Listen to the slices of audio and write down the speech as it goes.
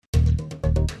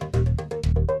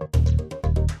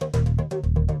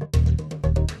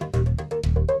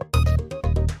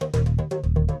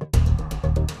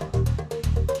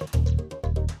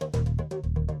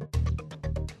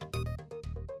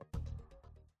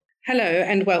Hello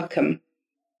and welcome.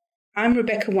 I'm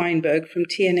Rebecca Weinberg from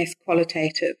TNS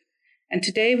Qualitative, and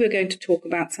today we're going to talk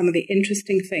about some of the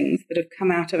interesting things that have come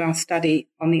out of our study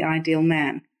on the ideal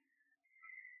man.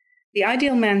 The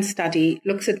Ideal Man study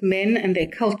looks at men and their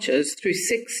cultures through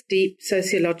 6 deep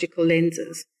sociological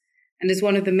lenses and is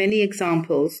one of the many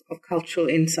examples of cultural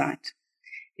insight.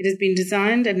 It has been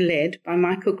designed and led by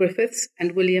Michael Griffiths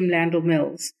and William Landell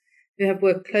Mills, who have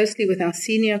worked closely with our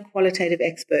senior qualitative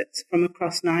experts from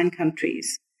across 9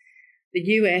 countries: the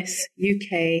US,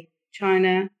 UK,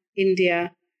 China,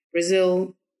 India,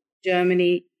 Brazil,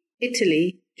 Germany,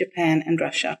 Italy, Japan, and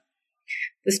Russia.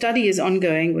 The study is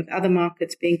ongoing, with other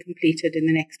markets being completed in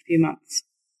the next few months.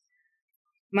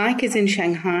 Mike is in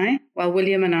Shanghai, while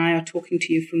William and I are talking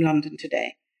to you from London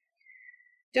today.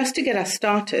 Just to get us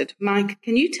started, Mike,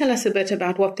 can you tell us a bit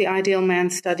about what the Ideal Man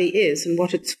study is and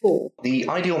what it's for? The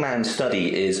Ideal Man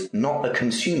study is not a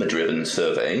consumer-driven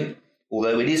survey,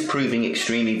 although it is proving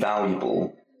extremely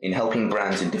valuable in helping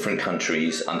brands in different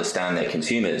countries understand their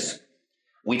consumers.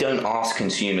 We don't ask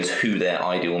consumers who their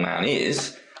ideal man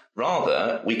is.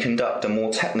 Rather, we conduct a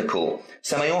more technical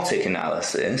semiotic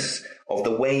analysis of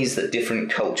the ways that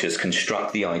different cultures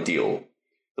construct the ideal,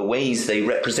 the ways they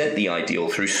represent the ideal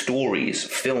through stories,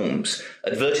 films,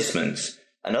 advertisements,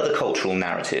 and other cultural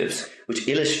narratives which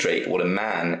illustrate what a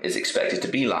man is expected to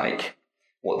be like,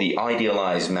 what the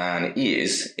idealized man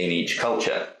is in each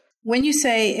culture. When you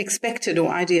say expected or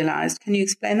idealized, can you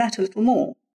explain that a little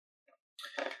more?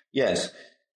 Yes.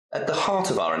 At the heart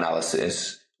of our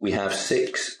analysis, we have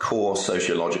 6 core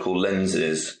sociological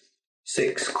lenses,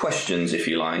 6 questions, if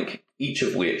you like, each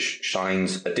of which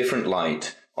shines a different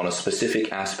light on a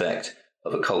specific aspect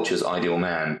of a culture's ideal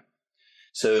man.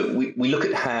 So we look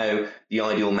at how the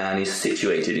ideal man is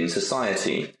situated in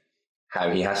society,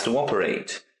 how he has to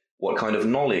operate, what kind of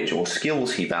knowledge or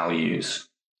skills he values,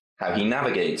 how he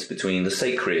navigates between the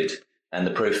sacred and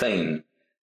the profane,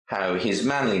 how his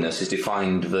manliness is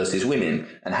defined versus women,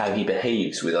 and how he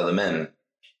behaves with other men.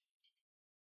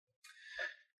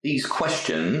 These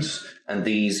questions and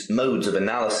these modes of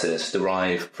analysis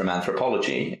derive from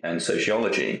anthropology and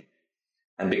sociology.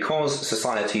 And because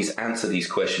societies answer these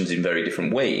questions in very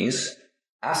different ways,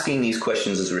 asking these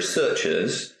questions as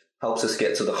researchers helps us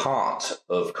get to the heart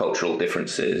of cultural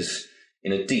differences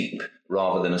in a deep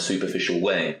rather than a superficial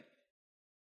way.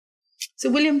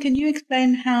 So, William, can you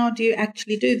explain how do you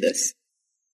actually do this?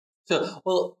 Sure.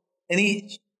 Well, in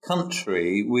each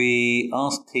country, we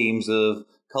ask teams of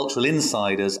cultural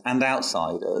insiders and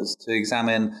outsiders to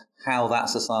examine how that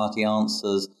society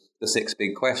answers the 6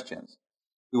 big questions.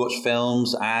 We watch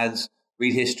films, ads,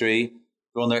 read history,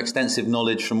 draw on their extensive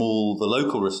knowledge from all the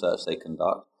local research they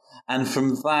conduct, and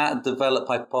from that develop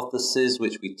hypotheses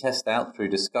which we test out through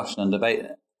discussion and debate.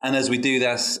 And as we do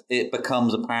this, it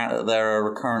becomes apparent that there are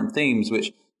recurrent themes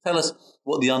which tell us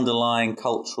what the underlying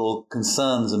cultural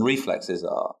concerns and reflexes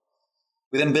are.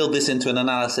 We then build this into an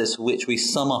analysis which we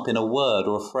sum up in a word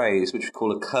or a phrase which we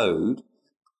call a code.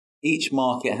 Each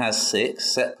market has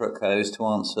 6 separate codes to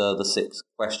answer the 6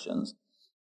 questions.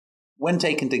 When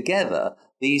taken together,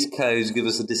 these codes give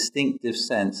us a distinctive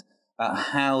sense about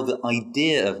how the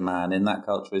idea of man in that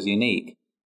culture is unique.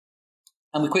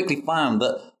 And we quickly found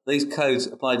that these codes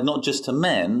applied not just to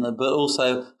men, but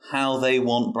also how they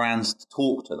want brands to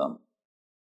talk to them.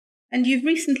 And you've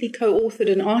recently co-authored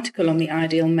an article on the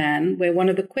ideal man where one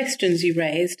of the questions you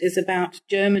raised is about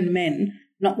German men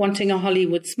not wanting a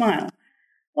Hollywood smile.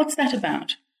 What's that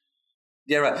about?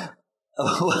 Yeah, right.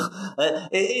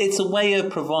 It's a way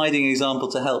of providing an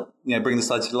example to help bring the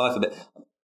slide to life a bit.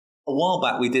 A while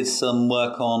back, we did some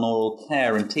work on oral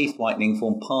care, and teeth whitening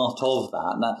formed part of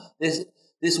that. Now,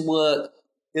 this work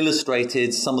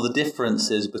illustrated some of the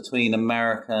differences between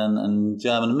American and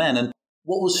German men, and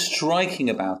what was striking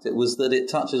about it was that it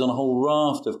touches on a whole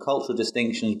raft of cultural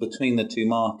distinctions between the 2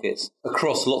 markets,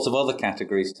 across lots of other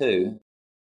categories too.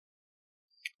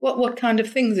 What kind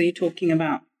of things are you talking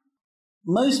about?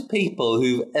 Most people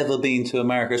who've ever been to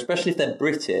America, especially if they're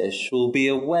British, will be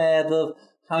aware of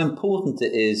how important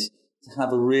it is to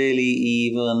have a really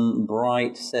even,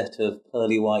 bright set of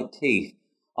pearly white teeth.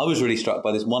 I was really struck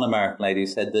by this one American lady who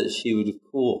said that she would, of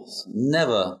course,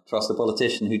 never trust a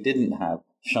politician who didn't have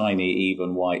shiny,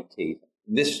 even white teeth.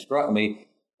 This struck me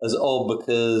as odd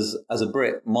because, as a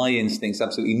Brit, my instinct is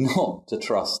absolutely not to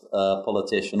trust a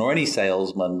politician or any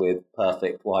salesman with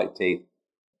perfect white teeth.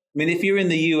 I mean, if you're in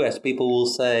the US, people will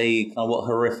say kind of what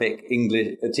horrific teeth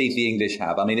the English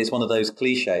have. I mean, it's one of those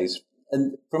cliches.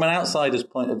 And from an outsider's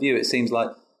point of view, it seems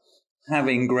like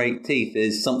having great teeth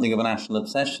is something of a national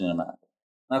obsession in America.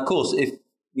 Now, of course,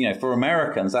 for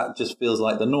Americans, that just feels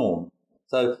like the norm.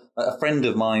 So a friend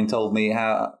of mine told me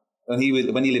how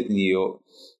when he lived in New York,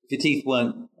 if your teeth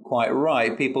weren't quite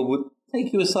right, people would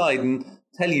take you aside and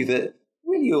tell you that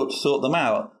really you ought to sort them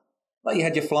out, like you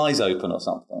had your flies open or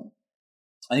something.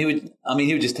 And he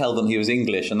would just tell them he was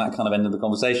English, and that kind of ended the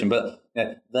conversation. But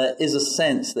there is a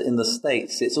sense that in the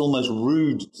States, it's almost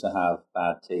rude to have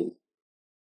bad teeth.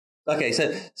 Okay,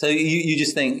 so you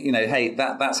just think, hey,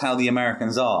 that's how the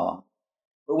Americans are.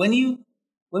 But when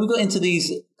we got into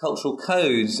these cultural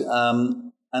codes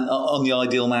and on the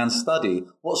Ideal Man study,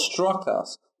 what struck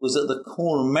us was that the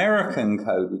core American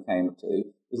code we came to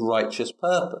is righteous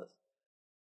purpose.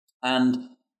 And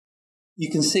you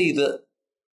can see that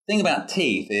the thing about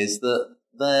teeth is that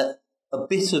they're a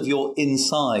bit of your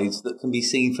insides that can be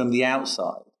seen from the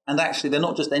outside. And actually, they're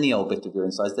not just any old bit of your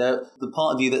insides. They're the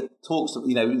part of you that talks,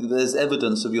 there's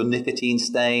evidence of your nicotine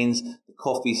stains, the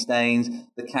coffee stains,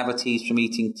 the cavities from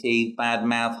eating teeth, bad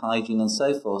mouth hygiene, and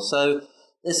so forth. So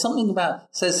there's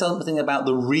says something about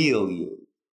the real you.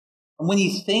 And when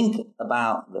you think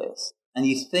about this, and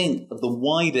you think of the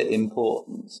wider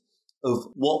importance of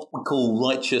what we call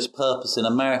righteous purpose in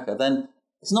America, then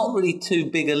it's not really too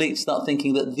big a leap to start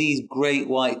thinking that these great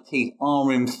white teeth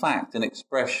are in fact an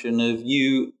expression of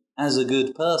you as a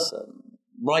good person,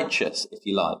 righteous, if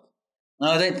you like.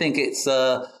 Now, I don't think it's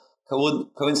a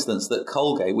coincidence that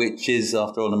Colgate, which is,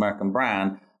 after all, an American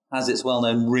brand, has its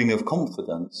well-known ring of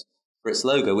confidence for its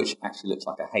logo, which actually looks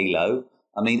like a halo.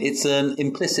 I mean, it's an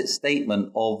implicit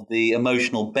statement of the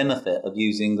emotional benefit of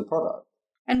using the product.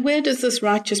 And where does this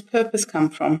righteous purpose come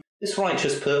from? This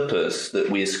righteous purpose that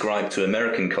we ascribe to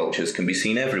American cultures can be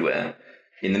seen everywhere,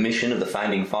 in the mission of the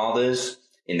Founding Fathers,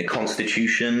 in the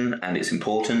Constitution and its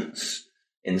importance,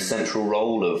 in the central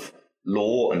role of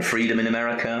law and freedom in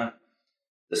America,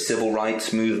 the civil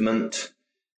rights movement,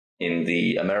 in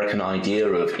the American idea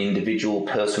of individual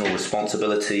personal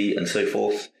responsibility and so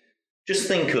forth. Just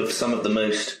think of some of the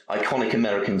most iconic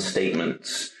American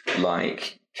statements,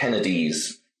 like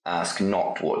Kennedy's "Ask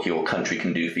not what your country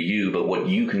can do for you, but what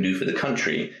you can do for the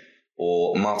country,"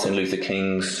 or Martin Luther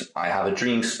King's "I have a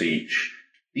dream" speech.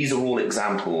 These are all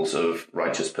examples of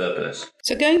righteous purpose.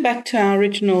 So going back to our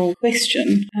original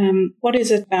question, what is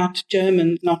it about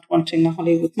Germans not wanting the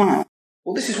Hollywood Mile?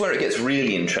 Well, this is where it gets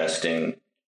really interesting,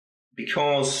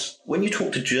 because when you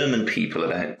talk to German people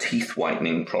about teeth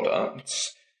whitening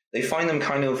products, they find them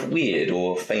kind of weird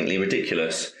or faintly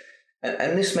ridiculous.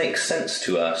 And this makes sense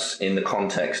to us in the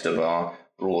context of our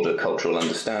broader cultural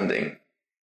understanding.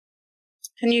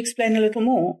 Can you explain a little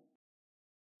more?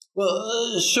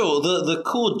 Well, sure. The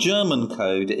core German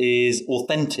code is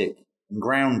authentic and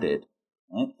grounded,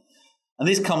 right? And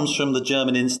this comes from the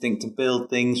German instinct to build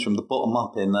things from the bottom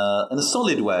up in a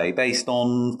solid way based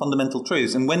on fundamental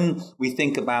truths. And when we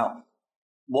think about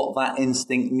what that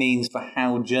instinct means for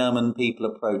how German people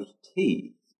approach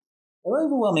teeth, their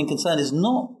overwhelming concern is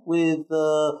not with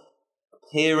the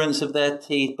appearance of their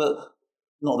teeth, but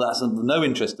not that that's of no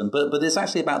interest in them, but it's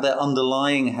actually about their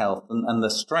underlying health and their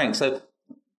strength. So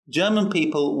German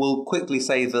people will quickly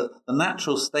say that the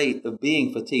natural state of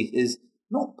being for teeth is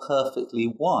not perfectly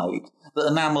white, that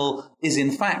enamel is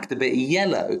in fact a bit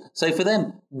yellow. So for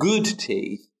them, good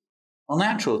teeth are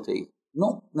natural teeth,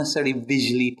 not necessarily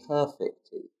visually perfect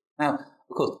teeth. Now,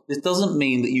 of course, this doesn't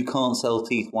mean that you can't sell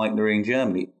teeth whitener in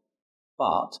Germany.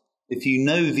 But if you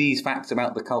know these facts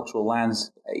about the cultural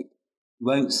landscape, you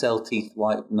won't sell teeth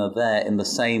whitener there in the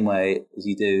same way as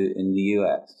you do in the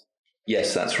US.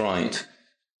 Yes, that's right.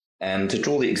 And to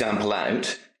draw the example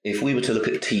out, if we were to look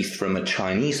at teeth from a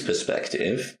Chinese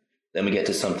perspective, then we get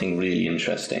to something really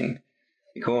interesting.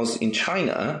 Because in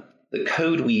China, the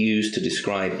code we used to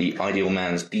describe the ideal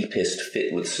man's deepest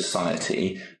fit with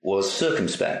society was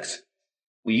circumspect.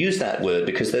 We use that word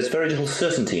because there's very little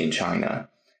certainty in China.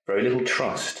 Very little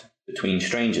trust between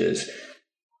strangers,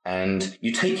 and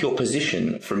you take your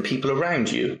position from people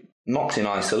around you, not in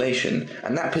isolation,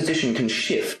 and that position can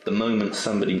shift the moment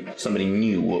somebody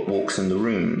new walks in the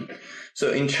room.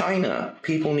 So in China,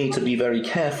 people need to be very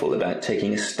careful about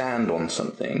taking a stand on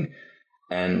something,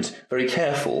 and very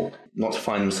careful not to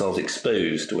find themselves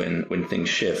exposed when things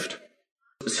shift.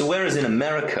 So whereas in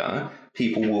America,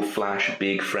 people will flash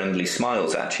big friendly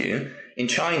smiles at you, in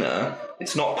China,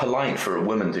 it's not polite for a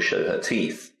woman to show her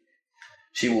teeth.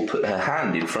 She will put her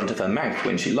hand in front of her mouth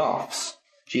when she laughs.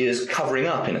 She is covering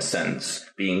up, in a sense,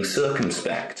 being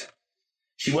circumspect.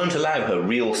 She won't allow her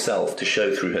real self to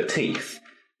show through her teeth,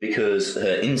 because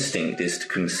her instinct is to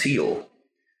conceal.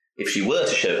 If she were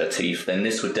to show her teeth, then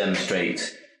this would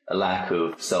demonstrate a lack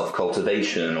of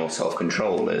self-cultivation or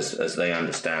self-control, as they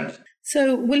understand.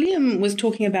 So William was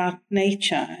talking about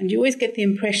nature, and you always get the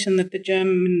impression that the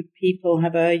German people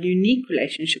have a unique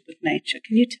relationship with nature.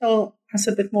 Can you tell us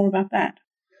a bit more about that?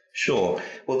 Sure.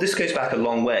 Well, this goes back a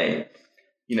long way.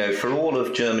 For all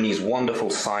of Germany's wonderful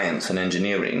science and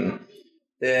engineering,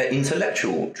 their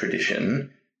intellectual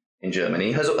tradition in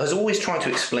Germany has always tried to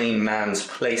explain man's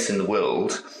place in the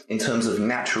world in terms of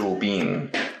natural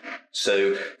being.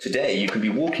 So today you can be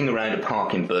walking around a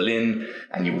park in Berlin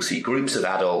and you will see groups of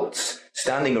adults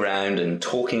standing around and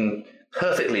talking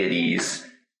perfectly at ease,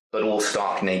 but all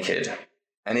stark naked.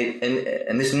 And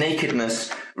this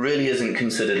nakedness really isn't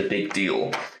considered a big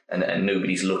deal, and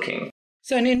nobody's looking.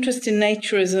 So an interest in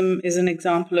naturism is an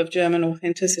example of German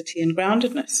authenticity and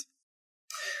groundedness.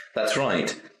 That's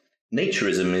right.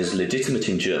 Naturism is legitimate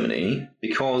in Germany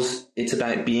because it's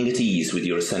about being at ease with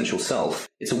your essential self.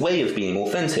 It's a way of being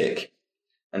authentic.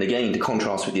 And again, to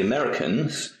contrast with the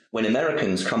Americans, when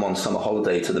Americans come on summer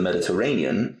holiday to the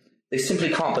Mediterranean, they simply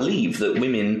can't believe that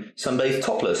women sunbathe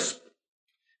topless.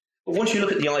 But once you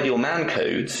look at the ideal man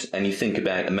codes and you think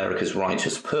about America's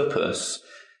righteous purpose,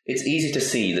 it's easy to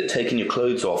see that taking your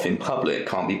clothes off in public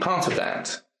can't be part of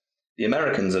that. The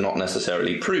Americans are not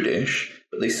necessarily prudish,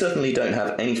 but they certainly don't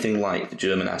have anything like the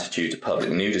German attitude to public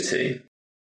nudity.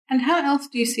 And how else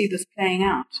do you see this playing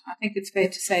out? I think it's fair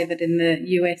to say that in the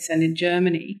US and in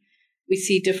Germany, we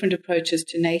see different approaches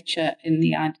to nature in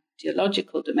the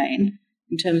ideological domain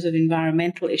in terms of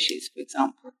environmental issues, for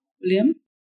example. William?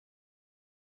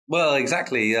 Well,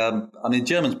 exactly.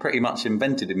 Germans pretty much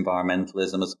invented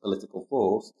environmentalism as a political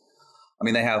force.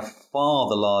 They have far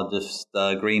the largest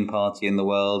Green Party in the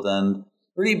world, and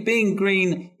really being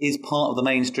green is part of the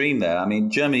mainstream there.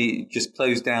 Germany just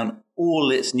closed down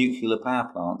all its nuclear power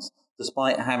plants,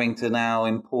 despite having to now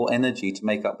import energy to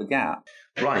make up the gap.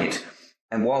 Right.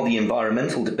 And while the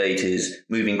environmental debate is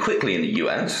moving quickly in the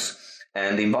US,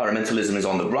 and environmentalism is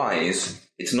on the rise,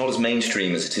 it's not as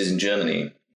mainstream as it is in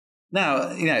Germany.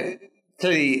 Now,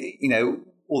 clearly,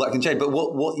 all that can change. But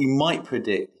what you might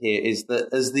predict here is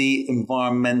that as the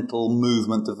environmental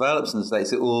movement develops in the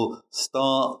States, it will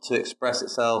start to express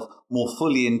itself more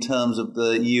fully in terms of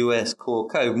the US core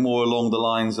code, more along the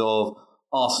lines of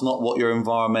ask not what your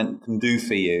environment can do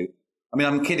for you.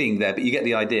 I'm kidding there, but you get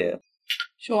the idea.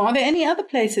 Sure. Are there any other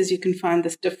places you can find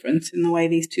this difference in the way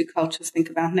these two cultures think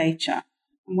about nature?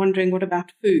 I'm wondering, what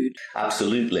about food?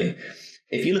 Absolutely.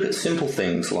 If you look at simple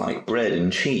things like bread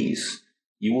and cheese,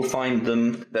 you will find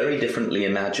them very differently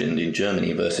imagined in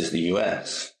Germany versus the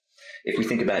US. If we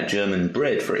think about German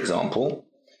bread, for example,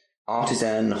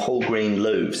 artisan whole grain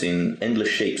loaves in endless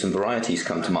shapes and varieties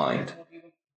come to mind.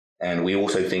 And we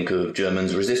also think of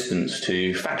Germans' resistance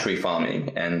to factory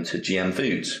farming and to GM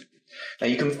foods. Now,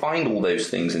 you can find all those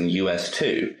things in the US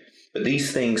too, but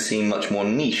these things seem much more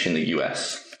niche in the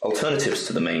US, alternatives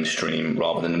to the mainstream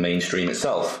rather than the mainstream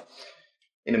itself.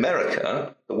 In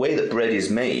America, the way that bread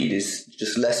is made is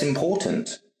just less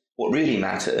important. What really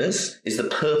matters is the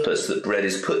purpose that bread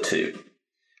is put to.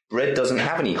 Bread doesn't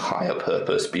have any higher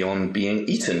purpose beyond being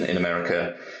eaten in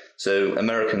America, so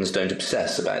Americans don't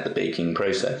obsess about the baking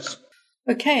process.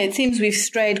 Okay, it seems we've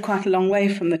strayed quite a long way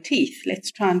from the teeth. Let's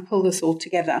try and pull this all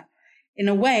together. In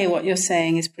a way, what you're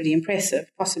saying is pretty impressive,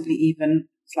 possibly even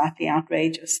slightly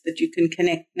outrageous, that you can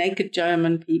connect naked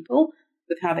German people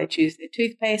with how they choose their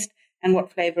toothpaste and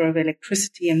what flavour of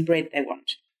electricity and bread they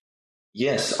want.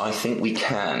 Yes, I think we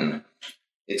can.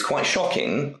 It's quite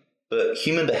shocking, but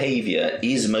human behaviour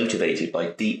is motivated by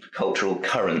deep cultural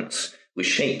currents which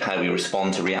shape how we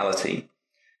respond to reality.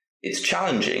 It's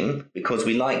challenging because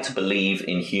we like to believe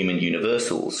in human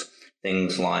universals,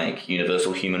 things like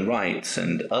universal human rights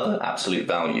and other absolute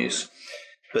values.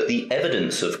 But the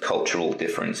evidence of cultural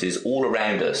difference is all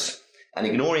around us, and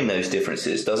ignoring those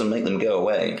differences doesn't make them go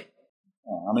away.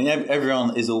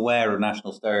 Everyone is aware of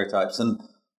national stereotypes, and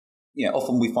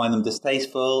often we find them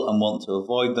distasteful and want to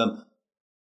avoid them.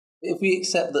 If we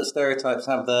accept that stereotypes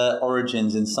have their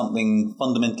origins in something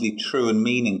fundamentally true and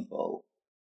meaningful,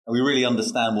 and we really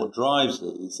understand what drives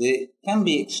these, it can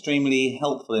be extremely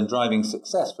helpful in driving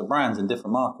success for brands in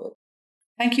different markets.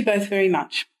 Thank you both very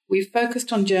much. We've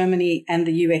focused on Germany and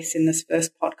the US in this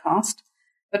first podcast,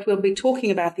 but we'll be talking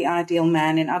about the ideal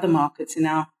man in other markets in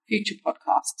our future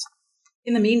podcasts.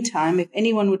 In the meantime, if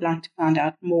anyone would like to find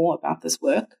out more about this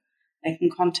work, they can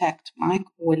contact Mike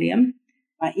or William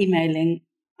by emailing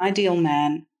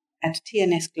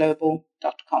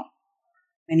idealman@tnsglobal.com.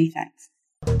 Many thanks.